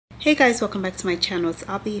Hey guys, welcome back to my channel. It's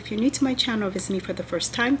Abby. If you're new to my channel or visit me for the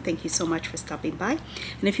first time, thank you so much for stopping by.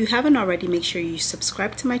 And if you haven't already, make sure you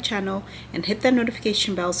subscribe to my channel and hit that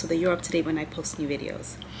notification bell so that you're up to date when I post new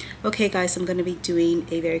videos. Okay guys, I'm going to be doing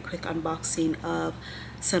a very quick unboxing of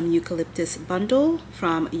some eucalyptus bundle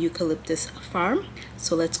from Eucalyptus Farm.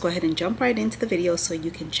 So let's go ahead and jump right into the video so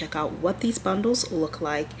you can check out what these bundles look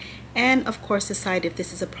like and of course decide if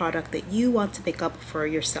this is a product that you want to pick up for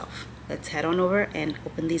yourself. Let's head on over and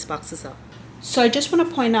open these boxes up. So I just want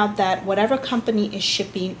to point out that whatever company is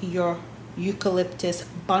shipping your eucalyptus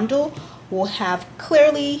bundle will have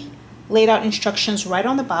clearly laid out instructions right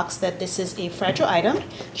on the box that this is a fragile item,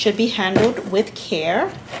 should be handled with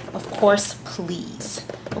care, of course, please.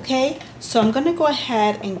 Okay, so I'm going to go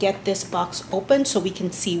ahead and get this box open so we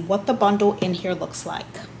can see what the bundle in here looks like.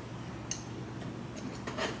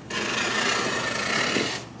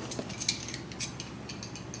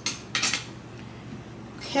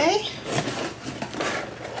 Okay.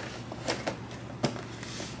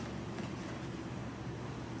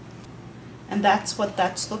 And that's what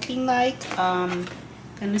that's looking like.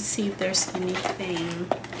 Gonna see if there's anything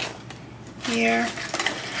here.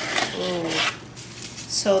 Oh.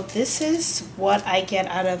 So this is what I get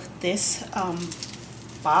out of this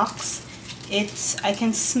box. I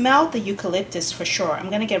can smell the eucalyptus for sure. I'm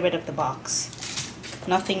gonna get rid of the box.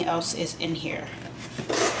 Nothing else is in here.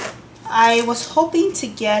 I was hoping to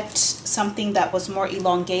get something that was more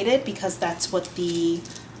elongated because that's what the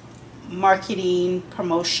marketing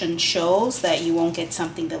promotion shows, that you won't get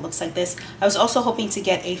something that looks like this. I was also hoping to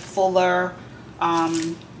get a fuller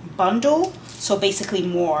bundle, so basically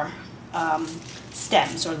more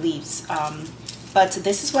stems or leaves. But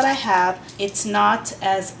this is what I have. It's not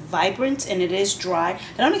as vibrant and it is dry.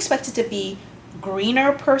 I don't expect it to be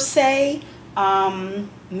greener per se.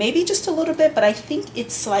 Maybe just a little bit, but I think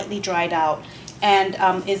it's slightly dried out and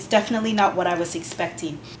it's definitely not what I was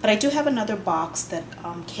expecting. But I do have another box that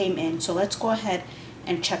came in, so let's go ahead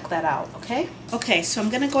and check that out. Okay, so I'm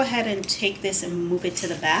gonna go ahead and take this and move it to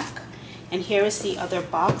the back, and here is the other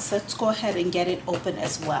box. Let's go ahead and get it open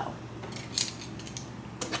as well.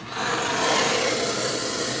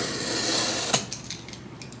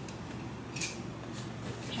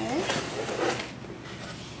 Okay.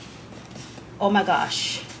 Oh my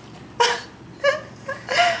gosh.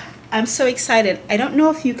 I'm so excited. I don't know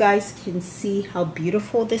if you guys can see how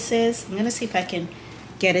beautiful this is. I'm gonna see if I can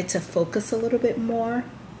get it to focus a little bit more.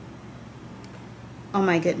 Oh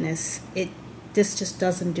my goodness, this just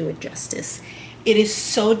doesn't do it justice. It is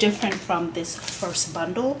so different from this first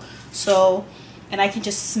bundle. So, and I can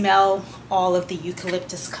just smell all of the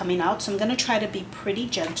eucalyptus coming out. So I'm gonna try to be pretty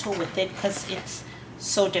gentle with it because it's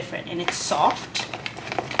so different and it's soft.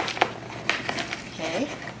 Okay.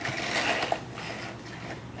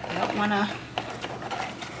 I don't want to,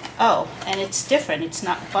 oh, and it's different, it's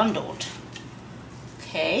not bundled.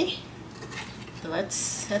 Okay, so let's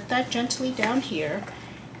set that gently down here,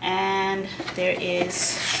 and there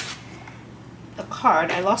is a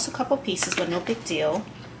card. I lost a couple pieces, but no big deal.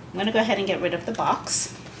 I'm going to go ahead and get rid of the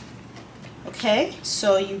box. Okay,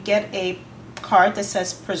 so you get a card that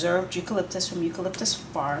says preserved eucalyptus from Eucalyptus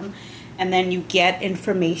Farm, and then you get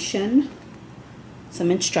information,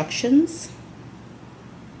 some instructions.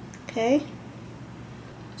 Okay,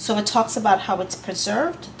 so it talks about how it's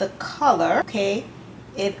preserved, the color. Okay,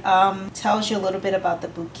 it tells you a little bit about the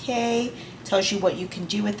bouquet, tells you what you can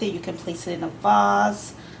do with it. You can place it in a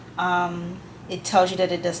vase. It tells you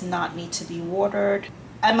that it does not need to be watered.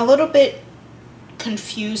 I'm a little bit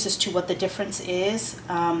confused as to what the difference is.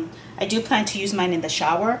 I do plan to use mine in the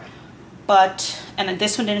shower, and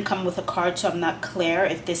this one didn't come with a card, so I'm not clear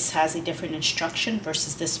if this has a different instruction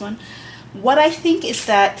versus this one. What I think is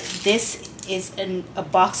that this is in a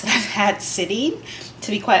box that I've had sitting.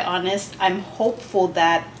 To be quite honest, I'm hopeful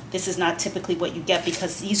that this is not typically what you get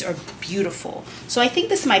because these are beautiful. So I think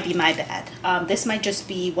this might be my bad. This might just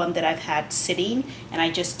be one that I've had sitting and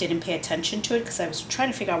I just didn't pay attention to it because I was trying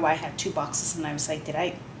to figure out why I had two boxes and I was like, did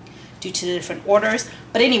I do two different orders?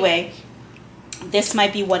 But anyway, this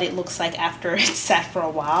might be what it looks like after it's sat for a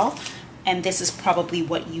while, and this is probably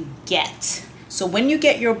what you get. So when you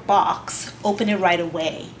get your box, open it right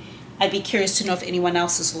away. I'd be curious to know if anyone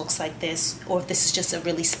else's looks like this or if this is just a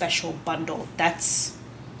really special bundle.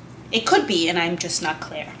 It could be, and I'm just not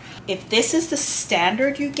clear. If this is the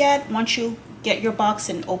standard you get once you get your box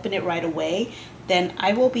and open it right away, then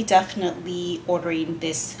I will be definitely ordering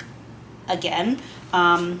this again.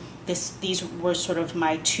 These were sort of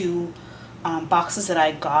my two boxes that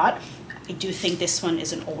I got. I do think this one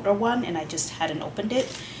is an older one and I just hadn't opened it.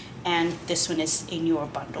 And this one is a newer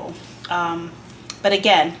bundle. But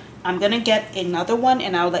again, I'm gonna get another one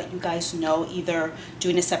and I'll let you guys know, either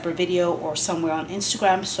doing a separate video or somewhere on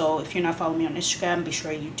Instagram. So if you're not following me on Instagram, be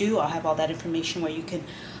sure you do. I'll have all that information where you can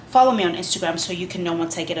follow me on Instagram, so you can know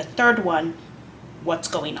once I get a third one what's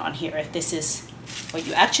going on here, if this is what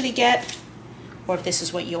you actually get or if this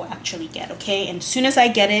is what you'll actually get. Okay, and as soon as I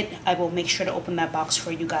get it, I will make sure to open that box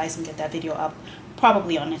for you guys and get that video up,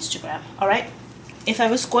 probably on Instagram. All right, if I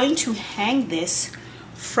was going to hang this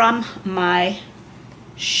from my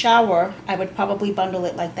shower, I would probably bundle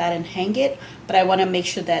it like that and hang it, but I want to make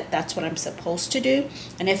sure that that's what I'm supposed to do.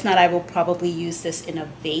 And if not, I will probably use this in a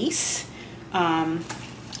vase.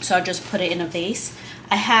 So I'll just put it in a vase.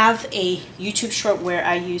 I have a YouTube short where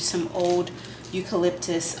I use some old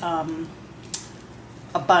eucalyptus,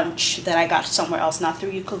 a bunch that I got somewhere else, not through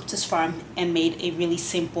Eucalyptus Farm, and made a really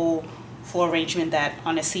simple full arrangement that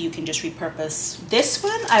honestly you can just repurpose. This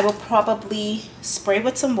one I will probably spray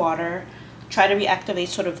with some water, try to reactivate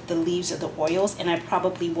sort of the leaves of the oils, and I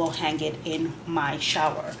probably will hang it in my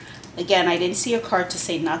shower. Again, I didn't see a card to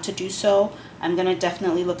say not to do so. I'm gonna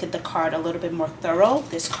definitely look at the card a little bit more thorough,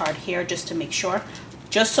 this card here, just to make sure,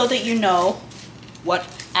 just so that you know what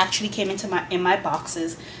actually came into my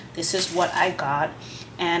boxes. This is what I got,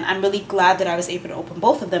 and I'm really glad that I was able to open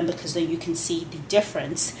both of them, because then you can see the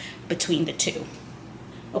difference between the two.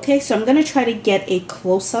 Okay, so I'm gonna try to get a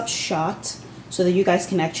close-up shot so that you guys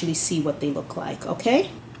can actually see what they look like.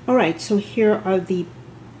 Okay, all right, so here are the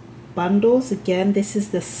bundles. Again, this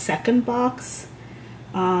is the second box.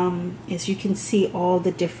 As you can see, all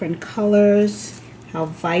the different colors, how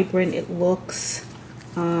vibrant it looks.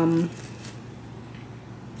 I'm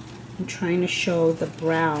trying to show the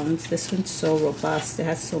browns. This one's so robust, it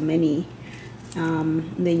has so many.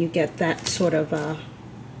 And then you get that sort of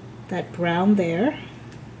that brown there,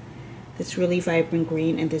 this really vibrant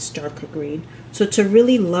green, and this darker green. So it's a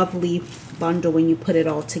really lovely bundle when you put it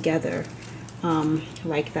all together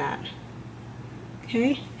like that.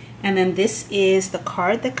 Okay, and then this is the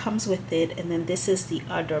card that comes with it, and then this is the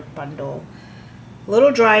other bundle. A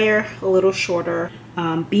little drier, a little shorter.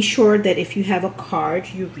 Be sure that if you have a card,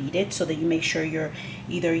 you read it so that you make sure you're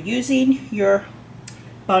either using your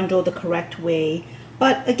bundle the correct way.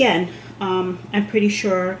 But again, I'm pretty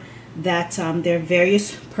sure that there are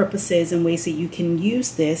various purposes and ways that you can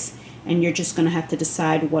use this, and you're just going to have to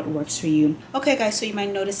decide what works for you. Okay guys, so you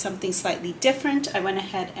might notice something slightly different. I went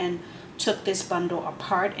ahead and took this bundle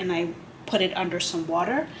apart and I put it under some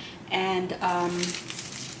water, and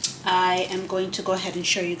I am going to go ahead and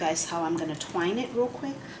show you guys how I'm going to twine it real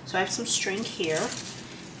quick. So I have some string here,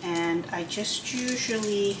 and I just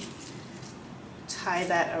usually tie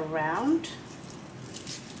that around.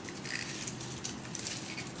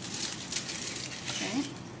 Okay,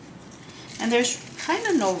 and there's kind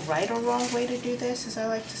of no right or wrong way to do this, as I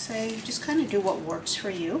like to say. You just kind of do what works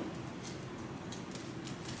for you.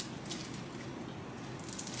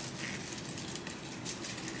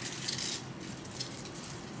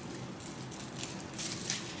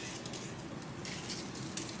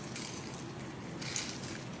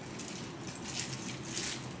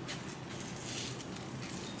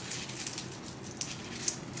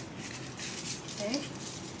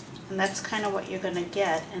 And that's kind of what you're going to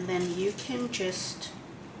get, and then you can just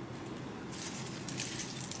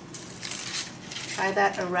tie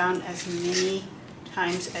that around as many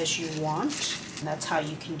times as you want. And that's how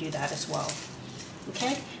you can do that as well.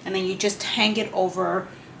 Okay, and then you just hang it over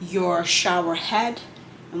your shower head,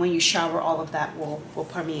 and when you shower, all of that will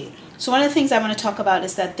permeate. So one of the things I want to talk about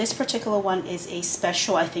is that this particular one is a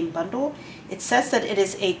special, I think, bundle. It says that it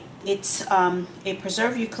is a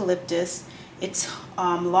preserved eucalyptus. It's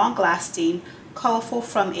long-lasting, colorful,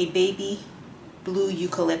 from a baby blue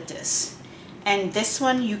eucalyptus. And this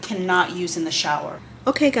one you cannot use in the shower.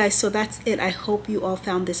 Okay guys, so that's it. I hope you all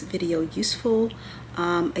found this video useful.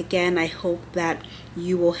 Again, I hope that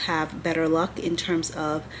you will have better luck in terms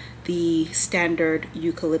of the standard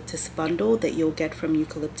eucalyptus bundle that you'll get from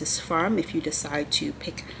Eucalyptus Farm if you decide to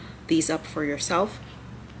pick these up for yourself.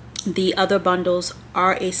 The other bundles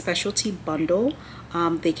are a specialty bundle.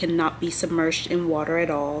 They cannot be submerged in water at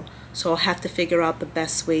all, so I'll have to figure out the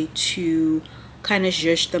best way to kind of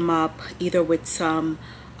zhuzh them up, either with some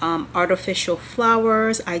artificial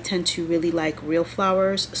flowers. I tend to really like real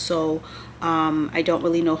flowers, so I don't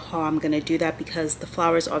really know how I'm gonna do that, because the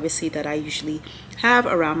flowers obviously that I usually have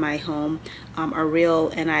around my home are real,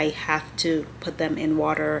 and I have to put them in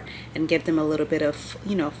water and give them a little bit of,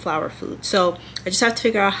 you know, flower food. So I just have to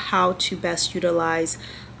figure out how to best utilize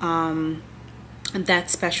that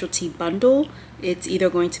specialty bundle. It's either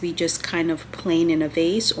going to be just kind of plain in a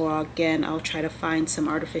vase, or again, I'll try to find some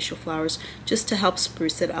artificial flowers just to help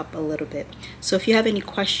spruce it up a little bit. So if you have any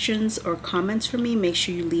questions or comments for me, make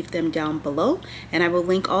sure you leave them down below, and I will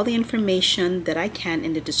link all the information that I can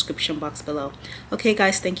in the description box below. Okay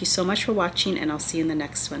guys, thank you so much for watching, and I'll see you in the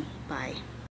next one. Bye.